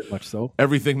unfolded, and very much so.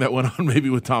 Everything that went on maybe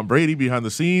with Tom Brady behind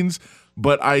the scenes.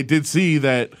 But I did see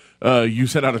that you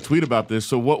sent out a tweet about this.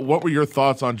 So what were your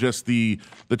thoughts on just the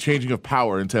changing of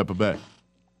power in Tampa Bay?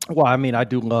 Well, I mean, I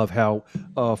do love how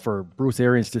for Bruce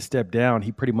Arians to step down,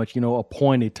 he pretty much,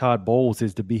 appointed Todd Bowles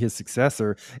as to be his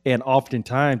successor. And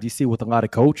oftentimes you see with a lot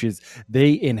of coaches,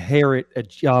 they inherit a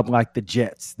job like the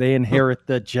Jets. They inherit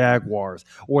the Jaguars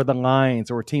or the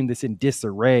Lions or a team that's in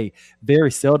disarray.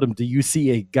 Very seldom do you see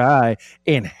a guy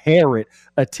inherit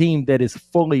a team that is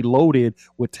fully loaded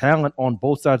with talent on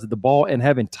both sides of the ball and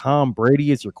having Tom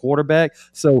Brady as your quarterback.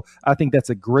 So I think that's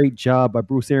a great job by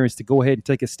Bruce Arians to go ahead and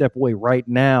take a step away right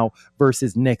now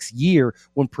versus next year,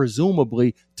 when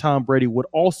presumably Tom Brady would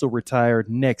also retire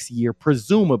next year,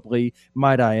 presumably,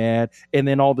 might I add. And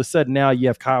then all of a sudden now you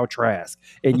have Kyle Trask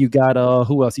and you got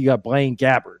who else? You got Blaine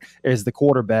Gabbert as the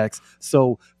quarterbacks.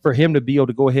 So for him to be able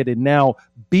to go ahead and now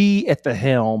be at the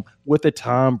helm with a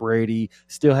Tom Brady,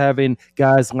 still having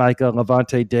guys like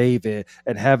Levante David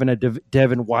and having a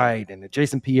Devin White and a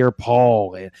Jason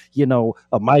Pierre-Paul and,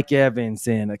 a Mike Evans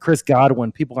and a Chris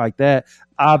Godwin, people like that.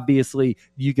 Obviously,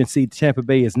 you can see Tampa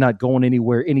Bay is not going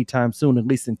anywhere anytime soon, at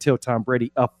least until Tom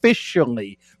Brady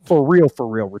officially, for real,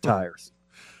 retires.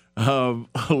 A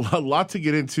lot to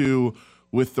get into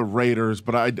with the Raiders,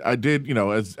 but I did,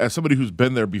 as somebody who's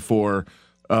been there before,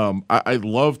 I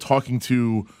love talking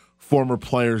to former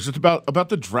players just about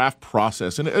the draft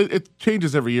process, and it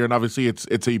changes every year, and obviously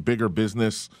it's a bigger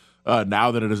business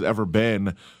now than it has ever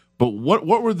been. But what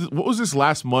was this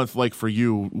last month like for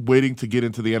you, waiting to get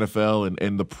into the NFL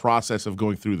and the process of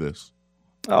going through this?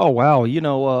 Oh, wow.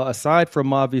 Aside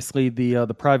from obviously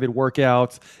the private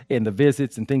workouts and the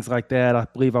visits and things like that, I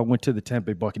believe I went to the Tampa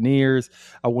Bay Buccaneers.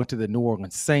 I went to the New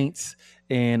Orleans Saints,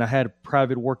 and I had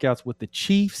private workouts with the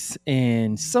Chiefs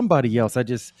and somebody else. It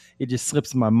just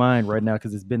slips my mind right now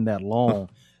because it's been that long.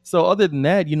 So other than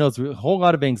that, it's a whole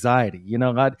lot of anxiety.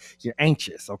 You're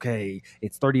anxious. Okay,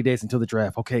 it's 30 days until the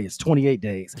draft. Okay, it's 28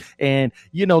 days. And,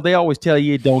 they always tell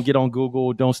you don't get on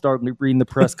Google, don't start reading the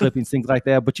press clippings, things like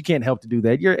that. But you can't help to do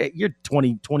that. You're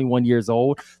 20, 21 years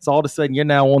old. So all of a sudden you're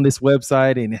now on this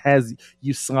website and it has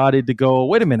you slotted to go,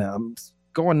 wait a minute, I'm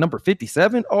going number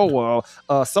 57. Oh,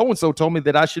 well, so-and-so told me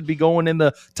that I should be going in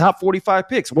the top 45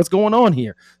 picks. What's going on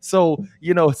here? So,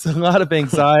 it's a lot of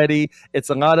anxiety. It's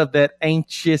a lot of that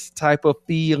anxious type of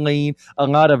feeling, a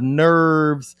lot of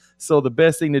nerves. So the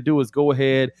best thing to do is go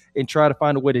ahead and try to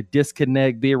find a way to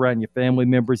disconnect, be around your family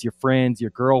members, your friends,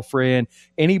 your girlfriend,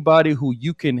 anybody who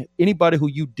you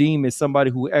deem as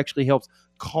somebody who actually helps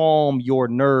calm your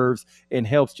nerves and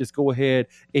helps just go ahead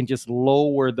and just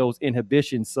lower those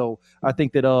inhibitions. So I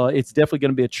think that it's definitely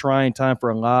going to be a trying time for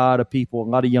a lot of people, a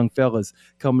lot of young fellas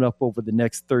coming up over the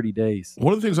next 30 days.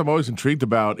 One of the things I'm always intrigued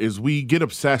about is we get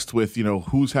obsessed with,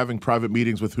 who's having private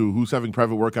meetings with who's having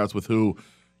private workouts with who.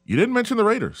 You didn't mention the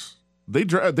Raiders. They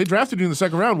drafted you in the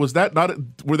second round.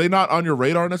 Were they not on your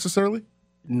radar necessarily?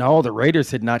 No, the Raiders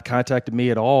had not contacted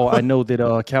me at all. I know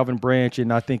that Calvin Branch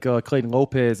and I think Clayton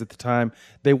Lopez at the time,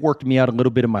 they worked me out a little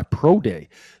bit in my pro day.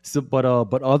 So, but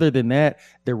other than that,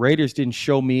 the Raiders didn't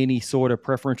show me any sort of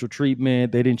preferential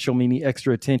treatment. They didn't show me any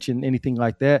extra attention, anything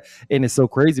like that. And it's so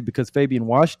crazy because Fabian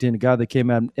Washington, the guy that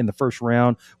came out in the first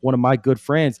round, one of my good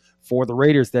friends for the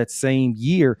Raiders that same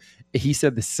year, he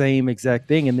said the same exact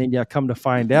thing. And then you come to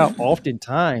find out,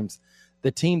 oftentimes the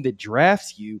team that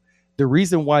drafts you, the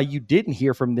reason why you didn't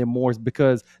hear from them more is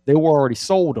because they were already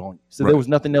sold on you. So There was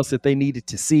nothing else that they needed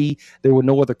to see. There were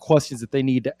no other questions that they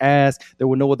needed to ask. There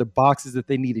were no other boxes that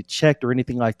they needed checked or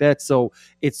anything like that. So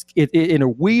it's in a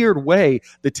weird way,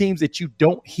 the teams that you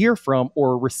don't hear from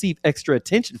or receive extra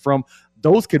attention from,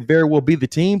 those could very well be the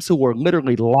teams who are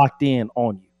literally locked in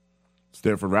on you.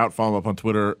 Stanford Route, follow up on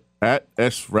Twitter at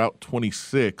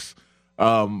SRoute26.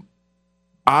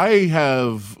 I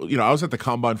was at the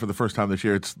Combine for the first time this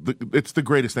year. It's the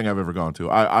greatest thing I've ever gone to.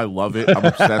 I love it. I'm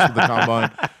obsessed with the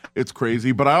Combine. It's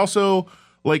crazy. But I also,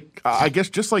 I guess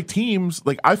just like teams,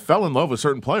 I fell in love with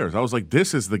certain players. I was like,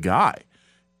 this is the guy.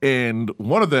 And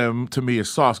one of them, to me, is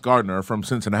Sauce Gardner from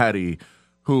Cincinnati,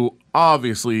 who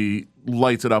obviously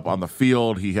lights it up on the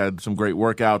field. He had some great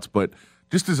workouts, but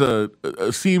just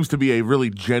seems to be a really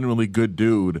genuinely good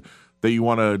dude that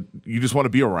you just want to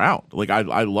be around.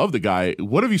 I love the guy.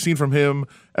 What have you seen from him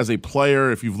as a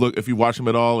player? If you watch him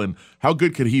at all, and how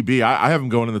good could he be? I have him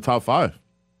going in the top 5.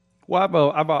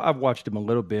 Well, I've watched him a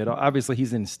little bit. Obviously,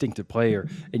 he's an instinctive player,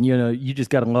 and you just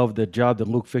got to love the job that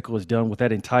Luke Fickell has done with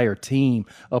that entire team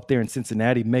up there in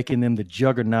Cincinnati, making them the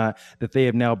juggernaut that they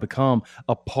have now become,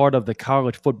 a part of the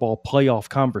college football playoff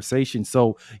conversation.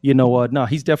 So, no,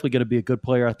 he's definitely going to be a good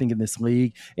player, I think, in this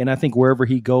league, and I think wherever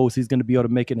he goes, he's going to be able to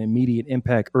make an immediate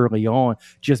impact early on,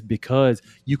 just because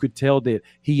you could tell that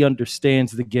he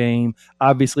understands the game.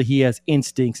 Obviously, he has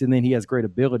instincts, and then he has great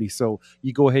ability. So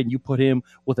you go ahead and you put him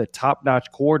with a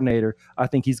top-notch coordinator, I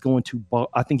think he's going to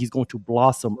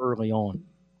blossom early on.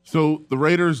 So the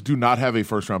Raiders do not have a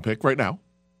first-round pick right now.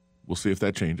 We'll see if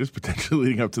that changes, potentially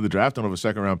leading up to the draft. Don't have a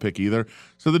second-round pick either.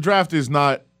 So the draft is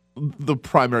not the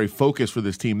primary focus for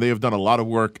this team. They have done a lot of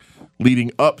work leading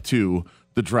up to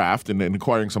the draft and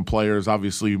acquiring some players,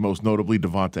 obviously most notably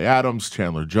Devontae Adams,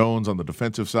 Chandler Jones on the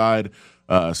defensive side,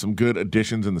 some good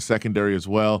additions in the secondary as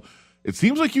well. It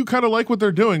seems like you kind of like what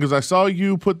they're doing because I saw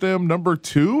you put them number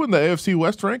 2 in the AFC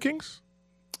West rankings.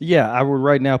 Yeah, I would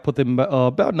right now put them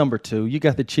about number 2. You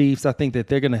got the Chiefs. I think that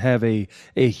they're going to have a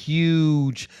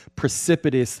huge,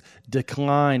 precipitous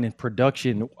decline in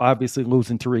production, obviously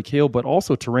losing Tyreek Hill, but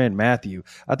also Tyrann Mathieu.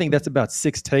 I think that's about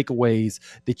 6 takeaways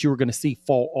that you were going to see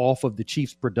fall off of the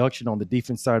Chiefs' production on the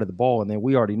defense side of the ball. And then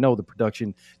we already know the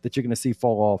production that you're going to see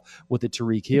fall off with the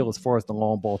Tyreek Hill as far as the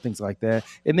long ball, things like that.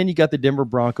 And then you got the Denver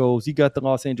Broncos. You got the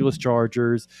Los Angeles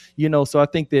Chargers. So I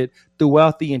think that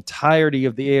throughout the entirety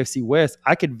of the AFC West,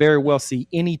 I could very well see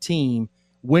any team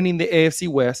winning the AFC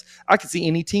West. I could see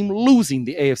any team losing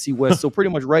the AFC West. So pretty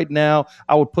much right now,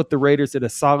 I would put the Raiders at a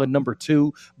solid number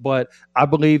 2. But I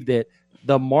believe that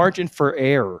the margin for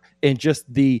error and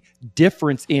just the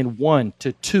difference in 1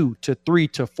 to 2 to 3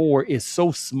 to 4 is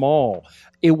so small.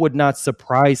 It would not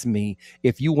surprise me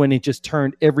if you went and just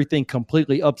turned everything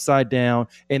completely upside down.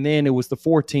 And then it was the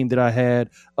 4th team that I had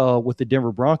with the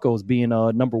Denver Broncos being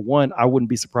number 1. I wouldn't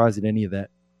be surprised at any of that.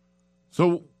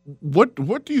 So what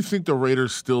do you think the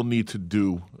Raiders still need to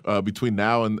do between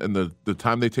now and the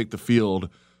time they take the field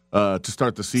to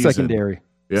start the season? Secondary.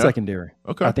 Yeah? Secondary.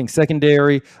 Okay. I think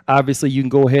secondary, obviously you can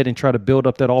go ahead and try to build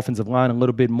up that offensive line a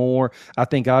little bit more. I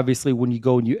think obviously when you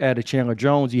go and you add a Chandler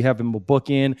Jones, you have him a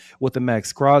bookend with a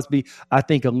Max Crosby. I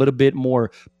think a little bit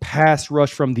more pass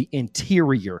rush from the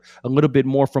interior, a little bit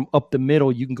more from up the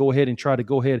middle. You can go ahead and try to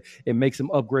go ahead and make some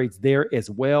upgrades there as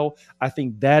well. I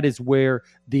think that is where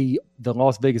the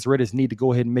Las Vegas Raiders need to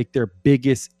go ahead and make their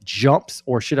biggest jumps,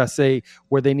 or should I say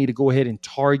where they need to go ahead and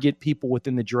target people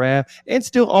within the draft and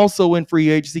still also in free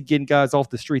agency, getting guys off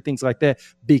the street, things like that,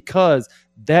 because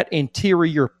that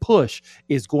interior push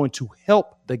is going to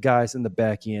help the guys in the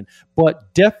back end.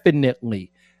 But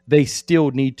definitely they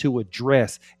still need to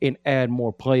address and add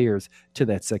more players to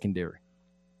that secondary.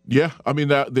 Yeah, I mean,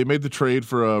 they made the trade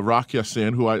for Rock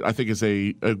Ya-Sin, who I think is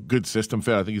a good system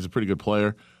fit. I think he's a pretty good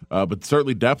player, but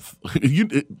certainly depth.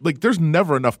 There's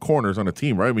never enough corners on a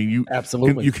team, right? I mean, you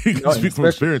absolutely you can speak from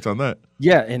experience on that.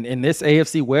 Yeah, and in this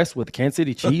AFC West with the Kansas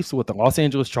City Chiefs, with the Los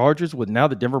Angeles Chargers, with now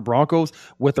the Denver Broncos,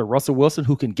 with a Russell Wilson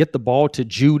who can get the ball to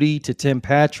Judy, to Tim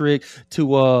Patrick,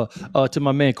 to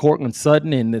my man Cortland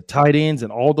Sutton and the tight ends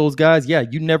and all those guys. Yeah,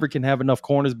 you never can have enough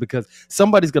corners because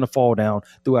somebody's going to fall down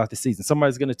throughout the season.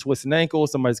 Somebody's going to twist an ankle.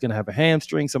 Somebody's going to have a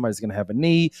hamstring. Somebody's going to have a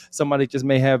knee. Somebody just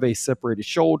may have a separated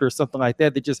shoulder, something like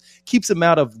that just keeps them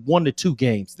out of 1 to 2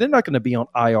 games. They're not going to be on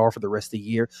IR for the rest of the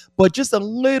year, but just a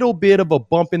little bit of a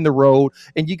bump in the road.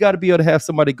 And you got to be able to have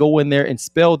somebody go in there and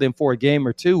spell them for a game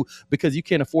or two, because you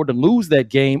can't afford to lose that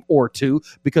game or two,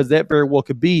 because that very well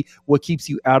could be what keeps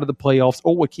you out of the playoffs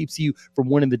or what keeps you from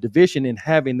winning the division and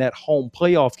having that home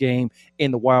playoff game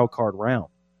in the wild card round.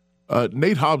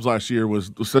 Nate Hobbs last year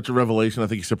was such a revelation. I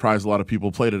think he surprised a lot of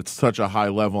people, played at such a high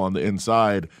level on the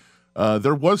inside.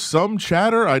 There was some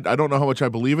chatter, I don't know how much I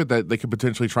believe it, that they could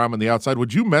potentially try him on the outside.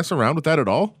 Would you mess around with that at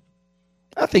all?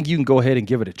 I think you can go ahead and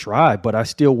give it a try, but I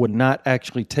still would not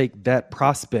actually take that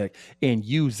prospect and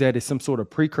use that as some sort of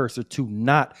precursor to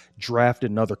not draft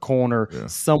another corner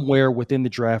somewhere within the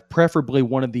draft, preferably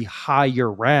one of the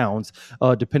higher rounds,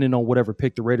 depending on whatever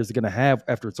pick the Raiders are going to have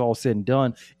after it's all said and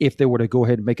done, if they were to go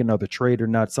ahead and make another trade or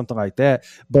not, something like that.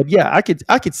 But yeah, I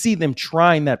could see them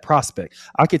trying that prospect.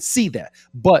 I could see that,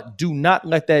 but do not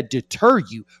let that deter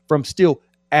you from still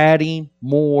adding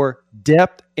more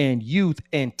depth and youth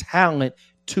and talent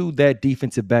to that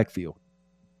defensive backfield.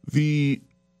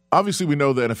 Obviously, we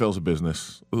know the NFL is a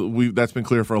business. That's been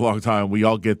clear for a long time. We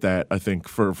all get that, I think,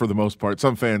 for the most part.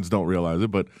 Some fans don't realize it,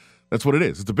 but that's what it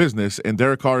is. It's a business, and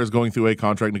Derek Carr is going through a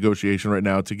contract negotiation right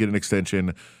now to get an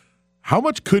extension. How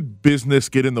much could business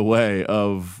get in the way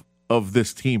of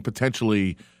this team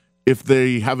potentially if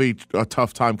they have a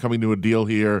tough time coming to a deal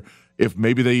here? If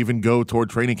maybe they even go toward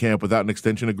training camp without an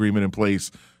extension agreement in place,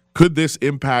 could this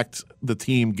impact the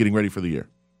team getting ready for the year?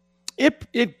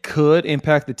 It could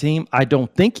impact the team. I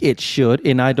don't think it should,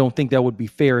 and I don't think that would be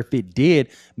fair if it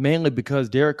did, mainly because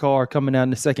Derek Carr coming out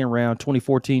in the second round,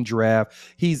 2014 draft,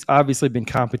 he's obviously been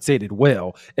compensated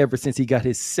well ever since he got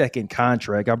his second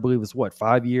contract. I believe it's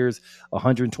 5 years,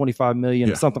 $125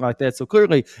 million, something like that. So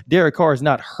clearly Derek Carr is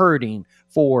not hurting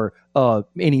for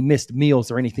any missed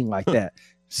meals or anything like that.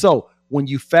 So when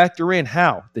you factor in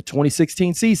how the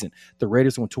 2016 season, the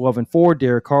Raiders went 12-4,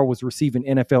 Derek Carr was receiving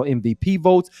NFL MVP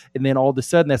votes, and then all of a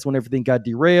sudden, that's when everything got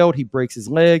derailed. He breaks his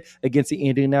leg against the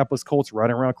Indianapolis Colts right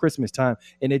around Christmas time,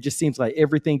 and it just seems like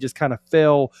everything just kind of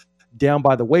fell down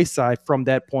by the wayside from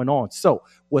that point on. So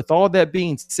with all that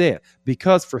being said,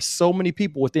 because for so many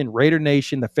people within Raider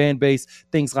Nation, the fan base,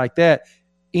 things like that,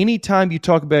 anytime you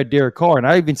talk about Derek Carr, and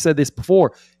I even said this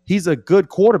before, he's a good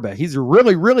quarterback. He's a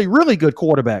really, really, really good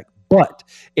quarterback. But,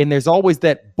 and there's always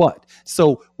that but.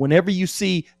 So whenever you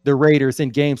see the Raiders in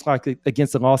games like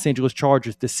against the Los Angeles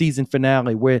Chargers, the season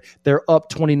finale where they're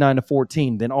up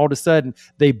 29-14, then all of a sudden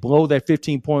they blow that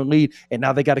 15-point lead, and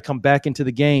now they got to come back into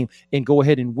the game and go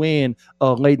ahead and win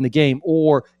late in the game.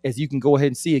 Or as you can go ahead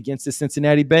and see against the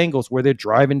Cincinnati Bengals, where they're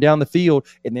driving down the field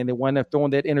and then they wind up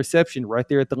throwing that interception right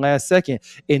there at the last second.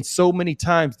 And so many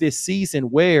times this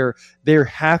season where they're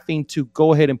having to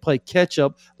go ahead and play catch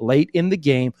up late in the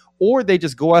game, or they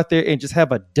just go out there and just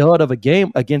have a dud of a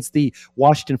game against the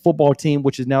Washington football team,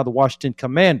 which is now the Washington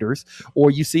Commanders. Or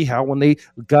you see how when they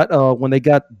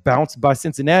got bounced by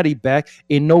Cincinnati back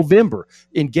in November,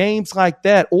 in games like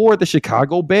that, or the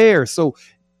Chicago Bears. So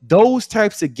those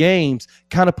types of games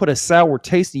kind of put a sour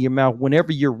taste in your mouth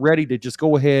whenever you're ready to just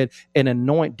go ahead and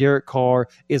anoint Derek Carr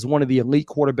as one of the elite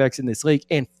quarterbacks in this league.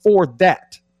 And for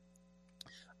that,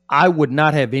 I would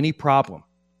not have any problem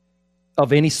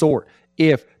of any sort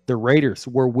if the Raiders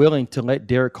were willing to let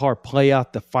Derek Carr play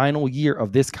out the final year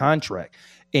of this contract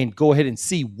and go ahead and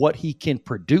see what he can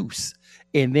produce,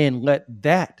 and then let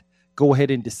that go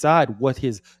ahead and decide what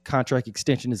his contract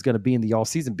extension is going to be in the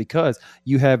offseason, because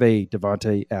you have a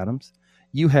Devontae Adams,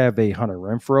 you have a Hunter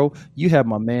Renfrow, you have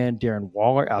my man Darren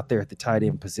Waller out there at the tight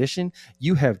end position,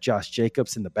 you have Josh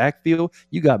Jacobs in the backfield,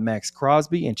 you got Max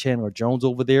Crosby and Chandler Jones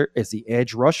over there as the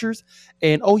edge rushers.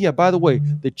 And oh yeah, by the way,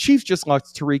 the Chiefs just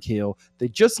lost Tyreek Hill, they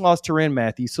just lost Tyrann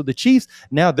Mathieu, so the Chiefs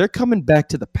now they're coming back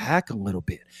to the pack a little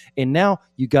bit. And now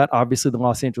you got obviously the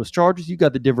Los Angeles Chargers, you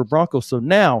got the Denver Broncos. So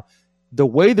now the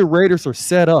way the Raiders are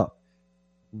set up,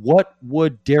 what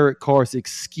would Derek Carr's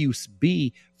excuse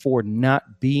be for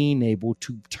not being able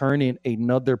to turn in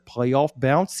another playoff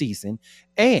bound season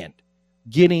and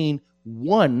getting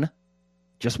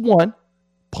just one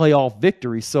playoff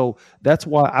victory? So that's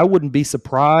why I wouldn't be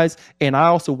surprised, and I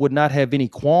also would not have any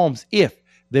qualms if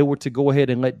they were to go ahead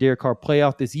and let Derek Carr play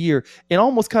out this year, and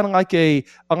almost kind of like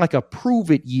a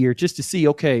prove it year, just to see,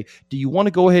 okay, do you want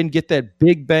to go ahead and get that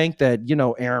big bank that,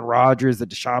 Aaron Rodgers, the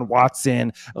Deshaun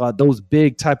Watson, those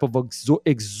big type of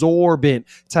exorbitant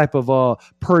type of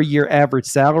per year average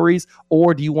salaries,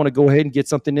 or do you want to go ahead and get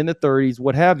something in the 30s,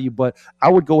 what have you? But I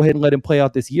would go ahead and let him play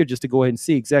out this year just to go ahead and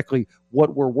see exactly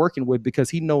what we're working with, because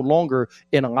he no longer,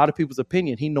 in a lot of people's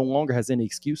opinion, he no longer has any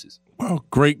excuses. Well,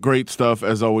 great stuff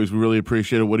as always. We really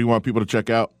appreciate it. What do you want people to check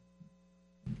out?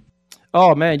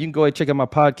 Oh, man, you can go ahead and check out my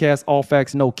podcast, All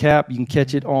Facts, No Cap. You can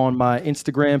catch it on my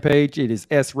Instagram page. It is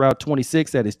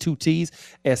SRoute26. That is 2 T's,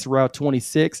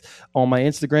 SRoute26 on my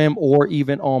Instagram, or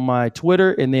even on my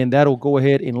Twitter. And then that'll go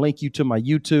ahead and link you to my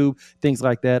YouTube, things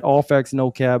like that. All Facts,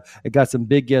 No Cap. I got some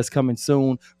big guests coming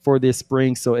soon for this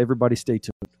spring, so everybody stay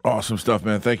tuned. Awesome stuff,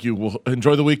 man. Thank you. We'll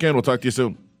enjoy the weekend. We'll talk to you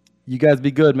soon. You guys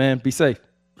be good, man. Be safe.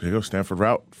 There you go, Stanford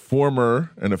Routt, former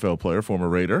NFL player, former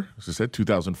Raider. As I said,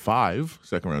 2005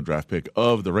 second-round draft pick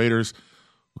of the Raiders.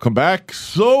 We'll come back.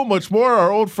 So much more.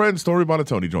 Our old friend Story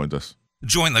Bonatoni joins us.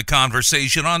 Join the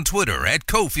conversation on Twitter at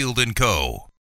Cofield & Co.